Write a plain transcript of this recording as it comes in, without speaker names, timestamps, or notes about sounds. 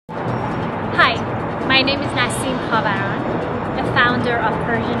My name is Nassim Khavaran, the founder of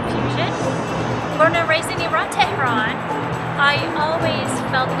Persian Fusion. Born and raised in Iran, Tehran, I always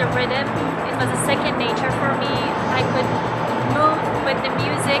felt the rhythm. It was a second nature for me. I could move with the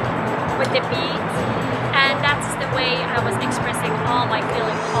music, with the beat, and that's the way I was expressing all my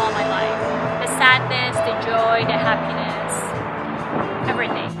feelings all my life. The sadness, the joy, the happiness,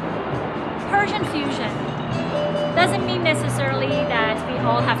 everything. Persian Fusion doesn't mean necessarily that we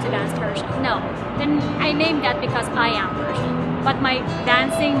all have to dance Persian. No, then I named that because I am Persian. But my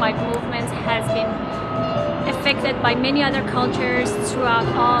dancing, my movements has been affected by many other cultures throughout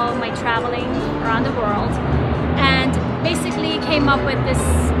all my traveling around the world, and basically came up with this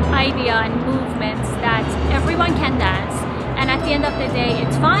idea and movements that everyone can dance, and at the end of the day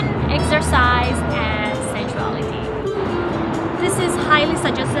it's fun, exercise, and sensuality. This is highly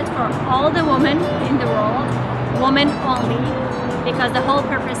suggested for all the women in the world, women only, because the whole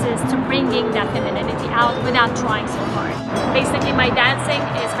purpose is to bringing that femininity out without trying so hard. Basically my dancing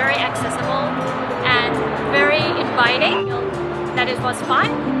is very accessible and very inviting. That it was fun,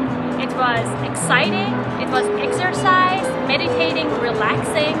 it was exciting, it was exercise, meditating,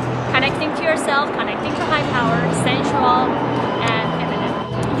 relaxing, connecting to yourself, connecting to high power, sensual, and feminine.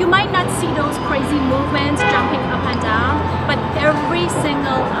 You might not see those crazy movements jumping up and down, but every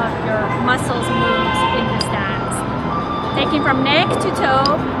single of your muscles moves in this dance. Taking from neck to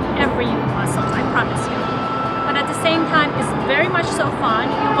toe, every muscle, I promise you. But at the same time, it's very much so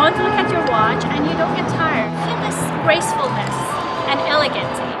fun. You want to look at your watch and you don't get tired. Feel this gracefulness and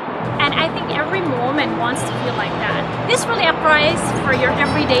elegancy. And I think every woman wants to feel like that. This really applies for your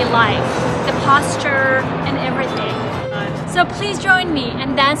everyday life, the posture and everything. So please join me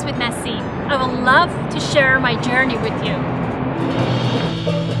and dance with Nassim. I would love to share my journey with you.